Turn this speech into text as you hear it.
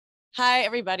Hi,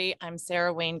 everybody. I'm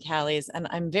Sarah Wayne Callies, and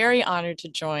I'm very honored to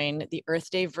join the Earth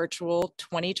Day Virtual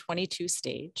 2022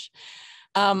 stage.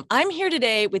 I'm here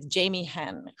today with Jamie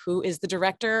Henn, who is the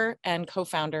director and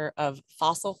co-founder of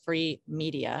Fossil Free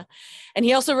Media. And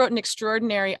he also wrote an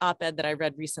extraordinary op-ed that I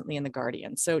read recently in The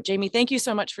Guardian. So Jamie, thank you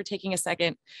so much for taking a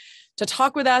second to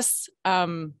talk with us.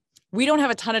 We don't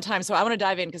have a ton of time, so I want to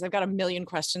dive in because I've got a million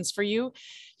questions for you.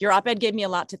 Your op-ed gave me a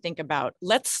lot to think about.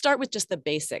 Let's start with just the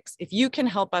basics. If you can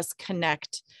help us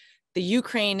connect the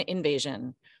Ukraine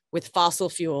invasion with fossil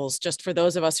fuels, just for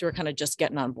those of us who are kind of just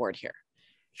getting on board here.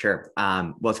 Sure.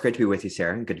 Well, it's great to be with you,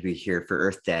 Sarah, and good to be here for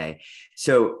Earth Day.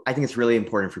 So I think it's really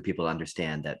important for people to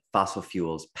understand that fossil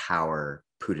fuels power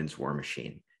Putin's war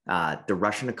machine. The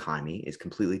Russian economy is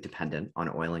completely dependent on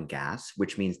oil and gas,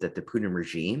 which means that the Putin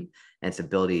regime and its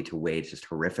ability to wage this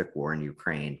horrific war in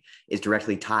Ukraine is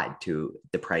directly tied to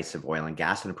the price of oil and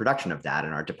gas and the production of that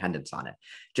and our dependence on it.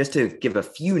 Just to give a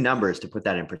few numbers to put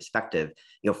that in perspective,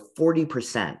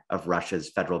 40% of Russia's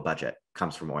federal budget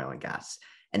comes from oil and gas.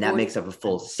 And that makes up a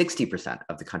full 60%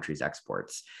 of the country's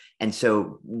exports. And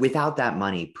so without that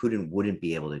money, Putin wouldn't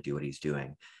be able to do what he's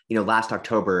doing. Last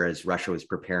October, as Russia was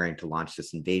preparing to launch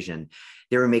this invasion,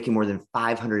 they were making more than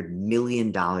 $500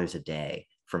 million a day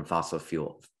from fossil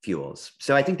fuels.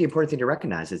 So I think the important thing to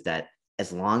recognize is that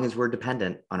as long as we're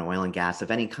dependent on oil and gas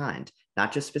of any kind,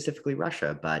 not just specifically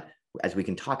Russia, but as we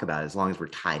can talk about, as long as we're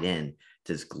tied in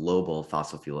to this global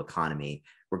fossil fuel economy,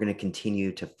 we're going to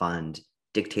continue to fund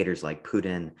dictators like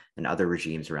Putin and other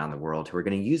regimes around the world who are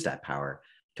going to use that power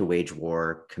to wage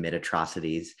war, commit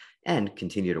atrocities, and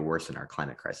continue to worsen our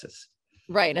climate crisis.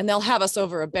 Right. And they'll have us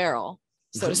over a barrel.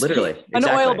 So to literally, speak, an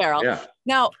oil barrel. Yeah.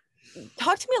 Now,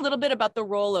 talk to me a little bit about the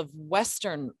role of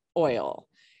Western oil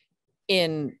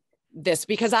in this,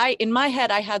 because in my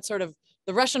head, I had sort of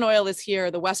the Russian oil is here,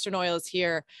 the Western oil is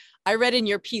here. I read in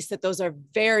your piece that those are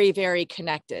very, very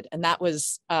connected. And that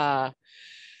was,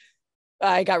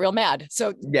 I got real mad.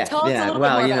 So tell us a little bit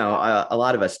more about a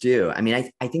lot of us do. I mean,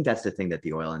 I think that's the thing that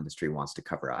the oil industry wants to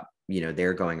cover up.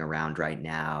 They're going around right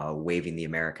now waving the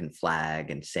American flag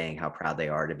and saying how proud they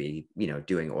are to be,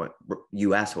 doing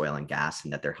US oil and gas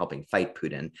and that they're helping fight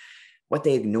Putin. What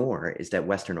they ignore is that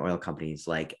Western oil companies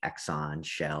like Exxon,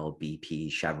 Shell,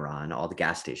 BP, Chevron, all the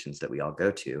gas stations that we all go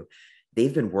to,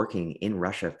 they've been working in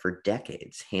Russia for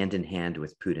decades, hand in hand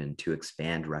with Putin to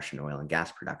expand Russian oil and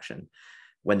gas production.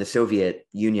 When the Soviet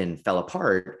Union fell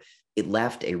apart, it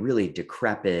left a really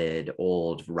decrepit,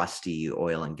 old, rusty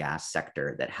oil and gas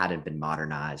sector that hadn't been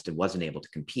modernized and wasn't able to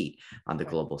compete on the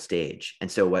global stage. And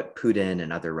so what Putin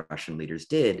and other Russian leaders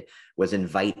did was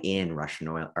invite in Western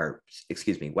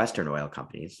oil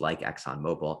companies like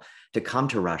ExxonMobil to come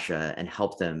to Russia and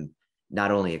help them not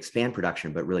only expand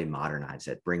production, but really modernize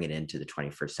it, bring it into the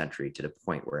 21st century to the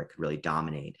point where it could really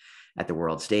dominate at the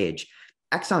world stage.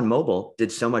 ExxonMobil did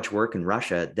so much work in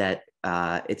Russia that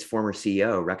its former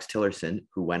CEO, Rex Tillerson,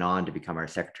 who went on to become our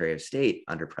Secretary of State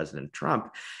under President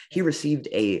Trump, he received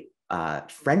a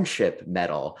friendship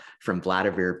medal from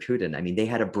Vladimir Putin. I mean, they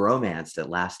had a bromance that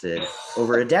lasted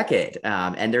over a decade.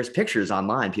 And there's pictures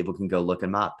online. People can go look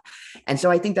them up. And so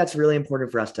I think that's really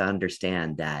important for us to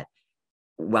understand that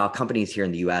while companies here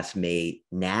in the US may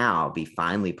now be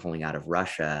finally pulling out of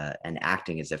Russia and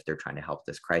acting as if they're trying to help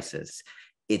this crisis,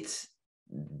 it's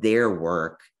their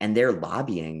work and their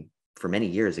lobbying for many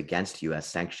years against US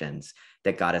sanctions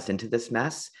that got us into this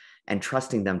mess, and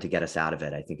trusting them to get us out of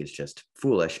it, I think is just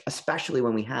foolish, especially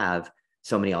when we have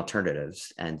so many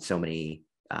alternatives and so many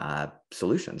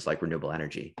solutions like renewable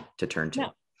energy to turn to. Yeah.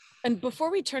 And before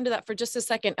we turn to that for just a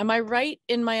second, am I right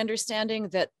in my understanding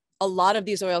that a lot of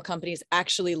these oil companies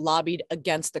actually lobbied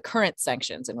against the current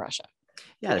sanctions in Russia?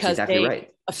 Yeah, that's exactly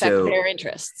right. Affect their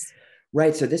interests.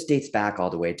 Right. So this dates back all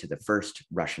the way to the first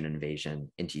Russian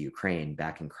invasion into Ukraine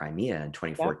back in Crimea in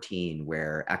 2014,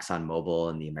 where ExxonMobil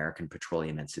and the American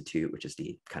Petroleum Institute, which is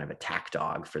the kind of attack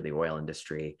dog for the oil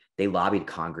industry, they lobbied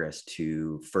Congress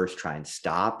to first try and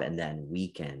stop and then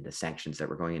weaken the sanctions that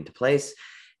were going into place.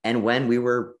 And when we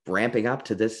were ramping up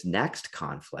to this next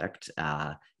conflict,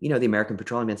 the American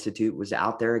Petroleum Institute was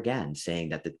out there again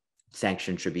saying that the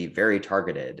sanctions should be very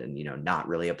targeted and, not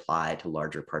really apply to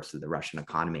larger parts of the Russian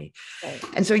economy. Right.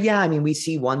 And so, we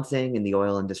see one thing in the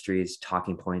oil industry's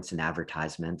talking points and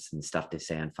advertisements and stuff they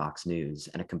say on Fox News,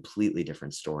 and a completely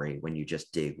different story when you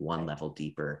just dig one level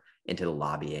deeper into the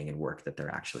lobbying and work that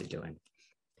they're actually doing.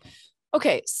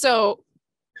 Okay. So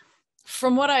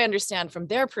from what I understand from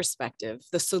their perspective,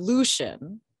 the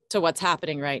solution to what's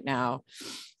happening right now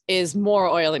is more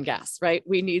oil and gas, right?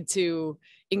 We need to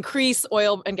increase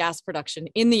oil and gas production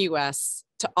in the US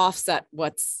to offset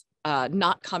what's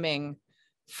not coming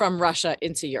from Russia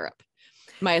into Europe.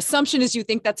 My assumption is you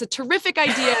think that's a terrific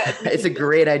idea. It's a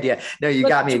great idea. No, you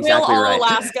got me drill exactly all right.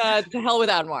 Alaska to hell with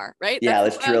Anwar, right? Yeah,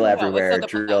 That's let's drill everywhere, no,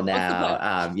 drill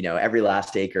now. Every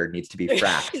last acre needs to be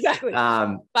fracked. Exactly.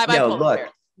 No, look,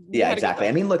 yeah, exactly.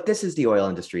 I mean, look, this is the oil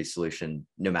industry's solution,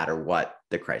 no matter what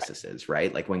the crisis is,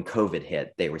 right? Like when COVID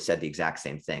hit, they said the exact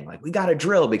same thing. Like, we got to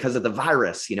drill because of the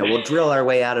virus, we'll drill our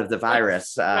way out of the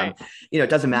virus. It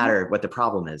doesn't matter what the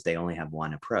problem is. They only have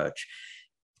one approach.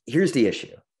 Here's the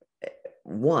issue.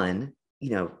 One,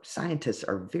 scientists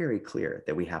are very clear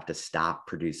that we have to stop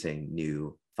producing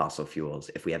new fossil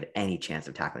fuels if we have any chance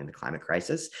of tackling the climate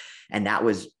crisis. And that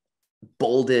was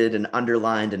bolded and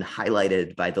underlined and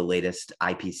highlighted by the latest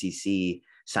IPCC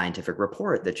scientific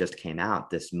report that just came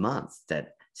out this month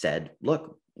that said,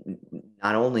 look,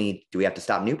 not only do we have to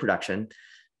stop new production,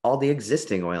 all the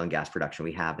existing oil and gas production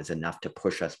we have is enough to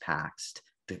push us past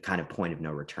the kind of point of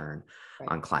no return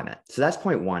on climate. So that's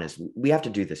point one, is we have to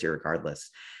do this irregardless.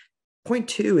 Point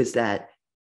two is that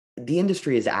the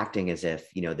industry is acting as if,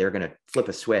 they're going to flip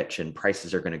a switch and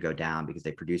prices are going to go down because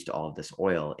they produced all of this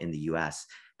oil in the US.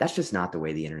 That's just not the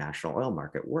way the international oil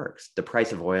market works. The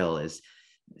price of oil is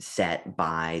set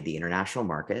by the international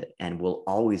market and will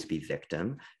always be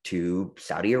victim to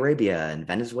Saudi Arabia and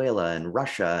Venezuela and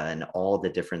Russia and all the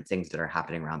different things that are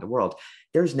happening around the world.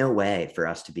 There's no way for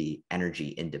us to be energy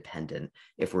independent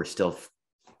if we're still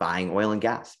buying oil and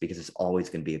gas, because it's always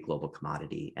going to be a global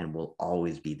commodity and will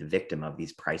always be the victim of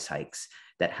these price hikes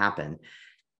that happen.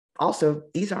 Also,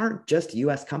 these aren't just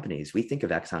US companies. We think of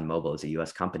ExxonMobil as a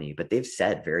US company, but they've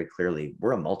said very clearly,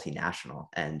 we're a multinational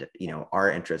and,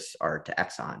 our interests are to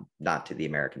Exxon, not to the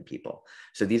American people.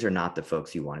 So these are not the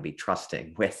folks you want to be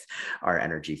trusting with our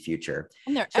energy future.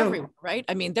 And they're everywhere, right?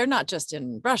 I mean, they're not just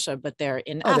in Russia, but they're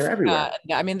in Africa. They're everywhere.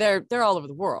 I mean, they're all over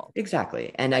the world.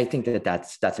 Exactly. And I think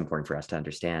that's important for us to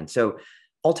understand. So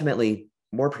ultimately,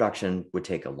 more production would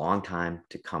take a long time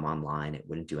to come online. It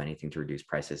wouldn't do anything to reduce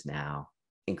prices now.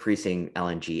 Increasing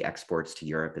LNG exports to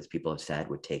Europe, as people have said,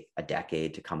 would take a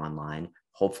decade to come online.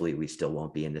 Hopefully, we still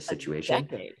won't be in this situation.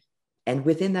 And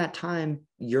within that time,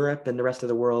 Europe and the rest of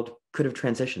the world could have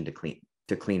transitioned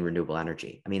to clean renewable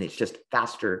energy. I mean, it's just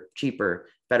faster, cheaper,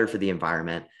 better for the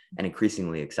environment, and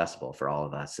increasingly accessible for all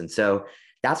of us. And so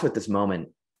that's what this moment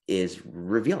is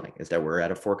revealing, is that we're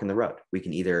at a fork in the road. We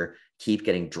can either keep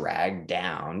getting dragged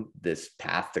down this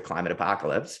path to climate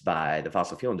apocalypse by the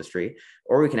fossil fuel industry,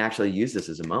 or we can actually use this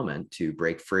as a moment to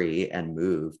break free and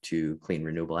move to clean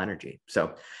renewable energy.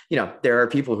 So, there are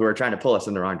people who are trying to pull us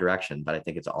in the wrong direction, but I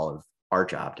think it's all of our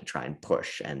job to try and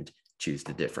push and choose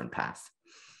the different path.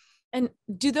 And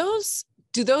do those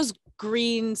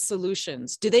green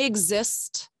solutions, do they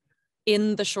exist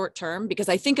in the short term? Because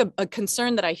I think a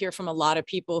concern that I hear from a lot of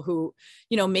people who,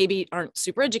 maybe aren't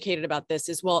super educated about this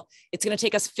is, well, it's going to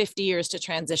take us 50 years to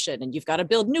transition and you've got to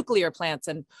build nuclear plants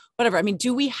and whatever. I mean,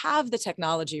 do we have the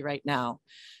technology right now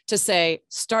to say,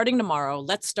 starting tomorrow,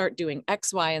 let's start doing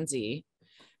X, Y, and Z,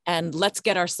 and let's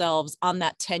get ourselves on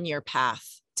that 10-year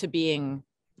path to being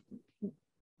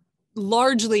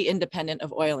largely independent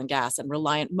of oil and gas and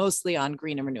reliant mostly on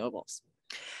green and renewables?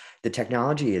 The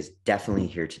technology is definitely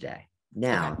here today.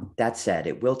 Now, that said,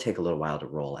 it will take a little while to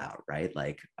roll out, right?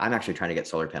 Like, I'm actually trying to get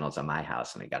solar panels on my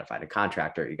house and I got to find a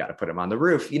contractor. You got to put them on the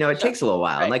roof. It takes a little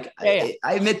while. Right. And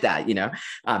I admit that,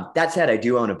 that said, I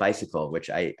do own a bicycle, which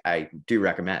I do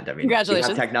recommend. I mean, congratulations.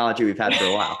 We have technology we've had for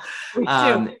a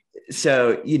while.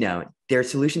 So, there are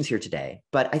solutions here today,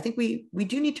 but I think we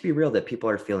do need to be real that people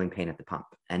are feeling pain at the pump.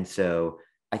 And so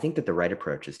I think that the right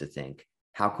approach is to think,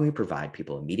 how can we provide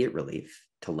people immediate relief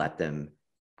to let them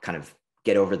kind of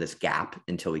get over this gap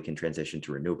until we can transition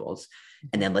to renewables?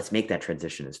 And then let's make that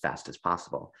transition as fast as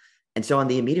possible. And so on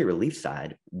the immediate relief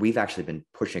side, we've actually been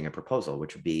pushing a proposal,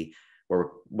 which would be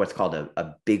what's called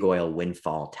a big oil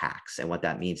windfall tax. And what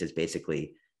that means is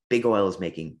basically big oil is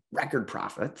making record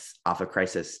profits off a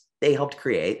crisis they helped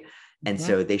create. And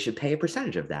so they should pay a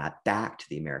percentage of that back to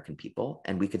the American people.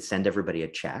 And we could send everybody a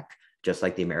check, just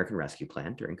like the American Rescue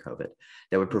Plan during COVID,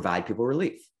 that would provide people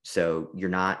relief. So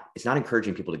it's not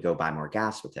encouraging people to go buy more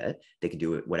gas with it. They can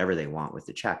do whatever they want with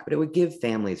the check, but it would give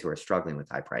families who are struggling with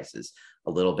high prices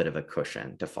a little bit of a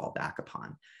cushion to fall back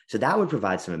upon. So that would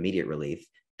provide some immediate relief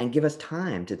and give us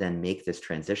time to then make this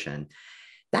transition.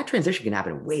 That transition can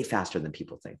happen way faster than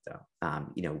people think, though.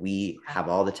 We have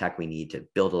all the tech we need to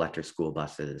build electric school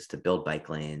buses, to build bike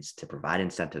lanes, to provide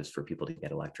incentives for people to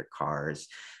get electric cars,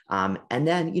 and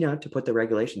then, to put the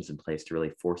regulations in place to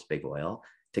really force big oil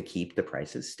to keep the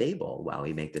prices stable while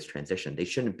we make this transition. They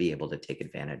shouldn't be able to take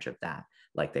advantage of that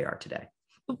like they are today.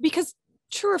 Because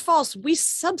true or false, we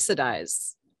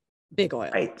subsidize big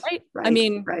oil, Right, right? right, I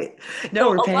mean, right. so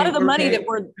No, a lot of the money that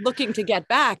we're looking to get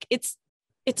back, it's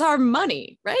our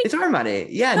money, right? It's our money.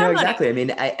 Yeah, It's no, our money. exactly. I mean,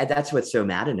 that's what's so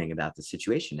maddening about the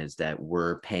situation is that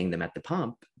we're paying them at the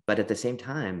pump, but at the same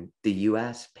time, the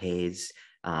U.S. pays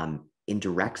in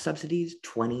direct subsidies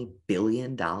 $20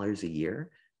 billion a year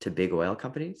to big oil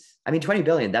companies. I mean, 20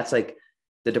 billion, that's like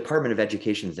the Department of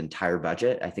Education's entire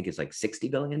budget, I think, is like $60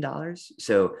 billion.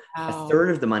 So a third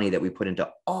of the money that we put into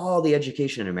all the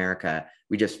education in America,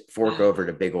 we just fork over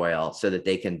to big oil so that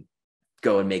they can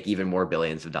go and make even more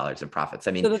billions of dollars in profits.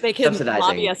 I mean, so that they can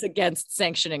lobby us against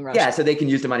sanctioning Russia. Yeah, so they can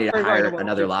use the money to hire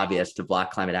another lobbyist to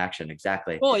block climate action.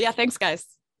 Exactly. Cool. Yeah, thanks, guys.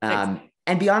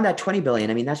 And beyond that 20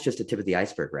 billion, I mean, that's just the tip of the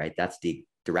iceberg, right? That's the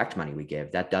direct money we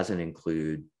give. That doesn't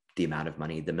include the amount of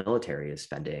money the military is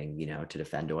spending, to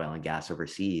defend oil and gas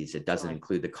overseas. It doesn't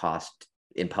include the cost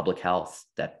in public health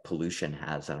that pollution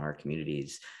has on our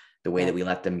communities, the way that we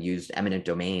let them use eminent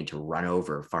domain to run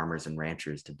over farmers and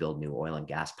ranchers to build new oil and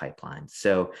gas pipelines.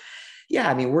 So, yeah,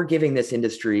 I mean, we're giving this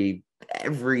industry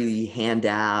every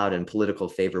handout and political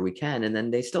favor we can, and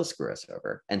then they still screw us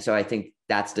over. And so I think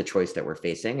that's the choice that we're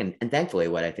facing. And thankfully,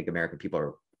 what I think American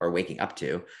people are waking up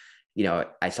to,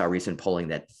 I saw recent polling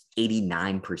that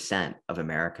 89% of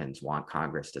Americans want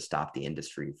Congress to stop the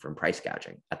industry from price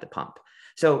gouging at the pump.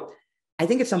 So I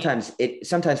think sometimes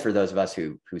for those of us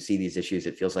who see these issues,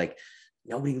 it feels like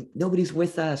nobody's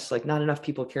with us, like not enough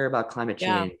people care about climate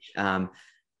change. Yeah.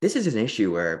 This is an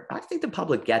issue where I think the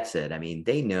public gets it. I mean,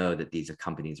 they know that these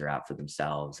companies are out for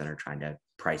themselves and are trying to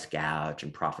price gouge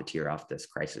and profiteer off this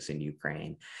crisis in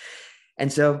Ukraine.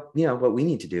 And so, what we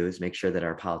need to do is make sure that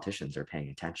our politicians are paying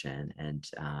attention and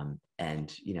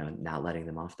not letting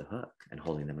them off the hook and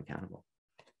holding them accountable.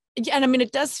 Yeah, and I mean,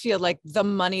 it does feel like the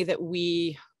money that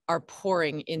we are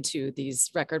pouring into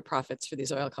these record profits for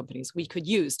these oil companies, we could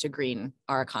use to green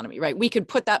our economy, right? We could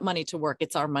put that money to work.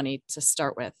 It's our money to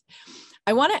start with.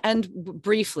 I want to end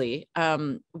briefly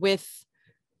with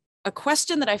a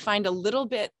question that I find a little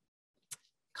bit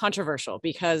controversial,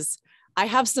 because I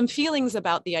have some feelings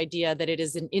about the idea that it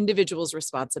is an individual's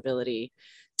responsibility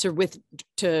to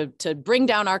bring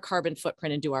down our carbon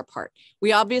footprint and do our part.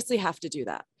 We obviously have to do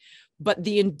that. But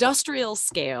the industrial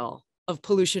scale of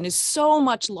pollution is so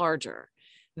much larger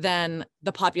than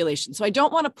the population. So I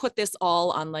don't want to put this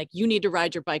all on like, you need to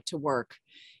ride your bike to work,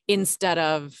 instead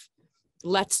of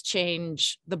let's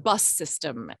change the bus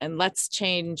system and let's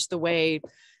change the way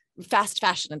fast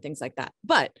fashion and things like that.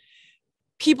 But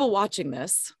people watching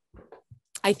this,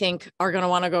 I think, are going to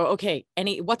want to go, okay,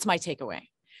 what's my takeaway?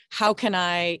 How can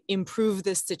I improve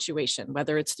this situation,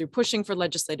 whether it's through pushing for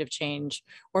legislative change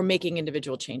or making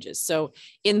individual changes? So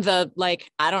in the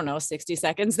 60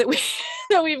 seconds that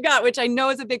we've got, which I know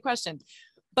is a big question,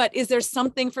 but is there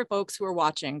something for folks who are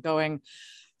watching going,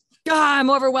 God, I'm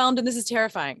overwhelmed and this is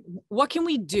terrifying. What can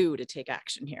we do to take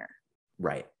action here?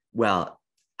 Right. Well,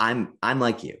 I'm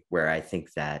like you, where I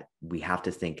think that we have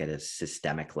to think at a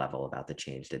systemic level about the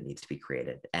change that needs to be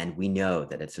created. And we know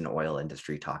that it's an oil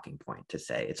industry talking point to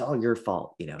say, it's all your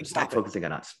fault, exactly. Stop focusing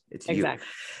on us. It's exactly.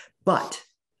 You. But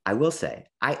I will say,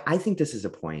 I think this is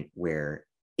a point where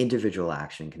individual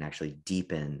action can actually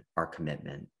deepen our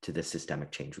commitment to the systemic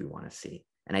change we want to see.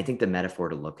 And I think the metaphor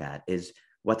to look at is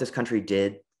what this country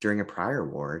did during a prior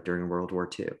war, during World War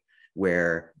II,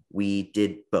 where we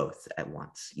did both at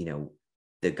once.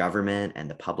 The government and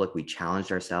the public, we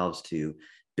challenged ourselves to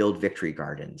build victory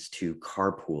gardens, to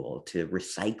carpool, to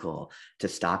recycle, to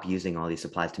stop using all these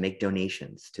supplies, to make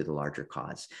donations to the larger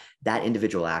cause. That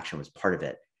individual action was part of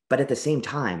it. But at the same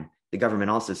time, the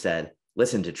government also said,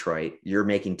 listen, Detroit, you're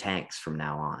making tanks from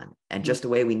now on. And just the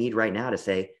way we need right now to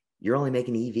say, you're only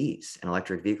making EVs and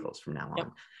electric vehicles from now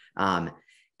on. Yep.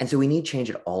 And so we need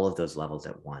change at all of those levels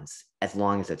at once, as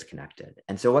long as it's connected.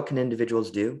 And so what can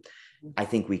individuals do? I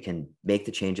think we can make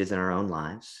the changes in our own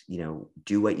lives,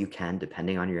 do what you can,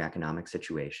 depending on your economic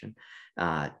situation,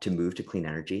 to move to clean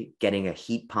energy, getting a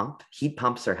heat pump. Heat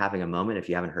pumps are having a moment. If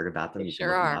you haven't heard about them, you can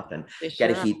look them up and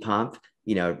get a heat pump.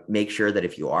 Make sure that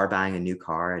if you are buying a new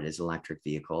car, it is an electric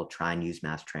vehicle, try and use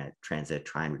mass transit,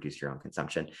 try and reduce your own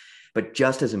consumption. But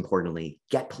just as importantly,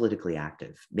 get politically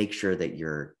active. Make sure that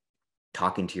you're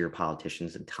talking to your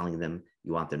politicians and telling them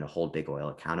you want them to hold big oil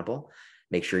accountable.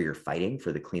 Make sure you're fighting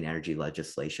for the clean energy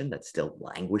legislation that's still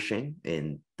languishing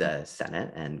in the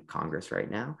Senate and Congress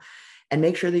right now. And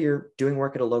make sure that you're doing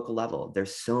work at a local level.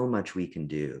 There's so much we can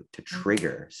do to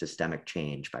trigger systemic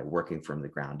change by working from the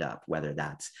ground up, whether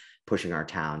that's pushing our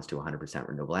towns to 100%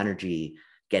 renewable energy,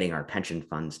 getting our pension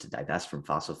funds to divest from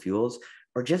fossil fuels,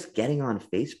 or just getting on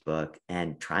Facebook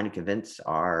and trying to convince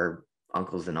our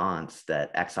uncles and aunts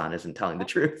that Exxon isn't telling the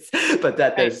truth, but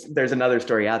that there's another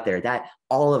story out there that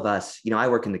all of us, I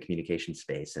work in the communication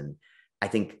space, and I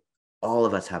think all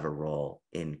of us have a role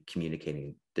in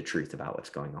communicating the truth about what's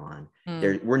going on.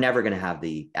 We're never going to have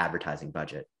the advertising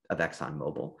budget of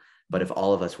ExxonMobil, but if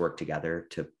all of us work together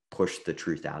to push the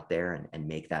truth out there and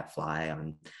make that fly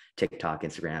on TikTok,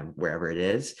 Instagram, wherever it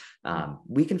is,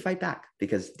 we can fight back,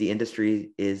 because the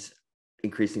industry is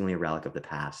increasingly a relic of the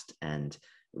past, and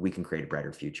we can create a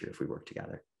brighter future if we work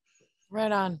together.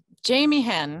 Right on. Jamie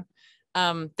Henn,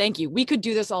 thank you. We could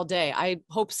do this all day. I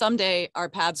hope someday our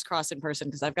paths cross in person,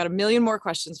 because I've got a million more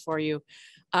questions for you.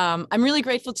 I'm really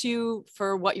grateful to you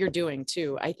for what you're doing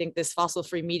too. I think this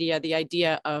fossil-free media, the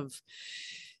idea of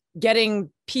getting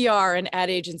PR and ad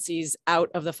agencies out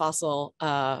of the fossil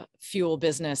fuel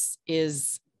business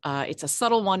is it's a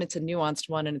subtle one, it's a nuanced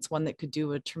one, and it's one that could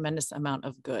do a tremendous amount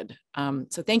of good.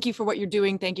 So thank you for what you're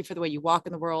doing. Thank you for the way you walk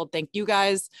in the world. Thank you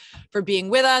guys for being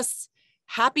with us.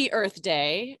 Happy Earth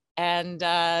Day, and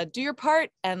do your part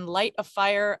and light a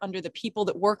fire under the people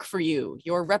that work for you,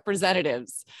 your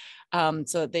representatives, so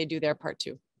that they do their part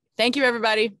too. Thank you,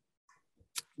 everybody.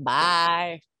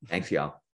 Bye. Thanks, y'all.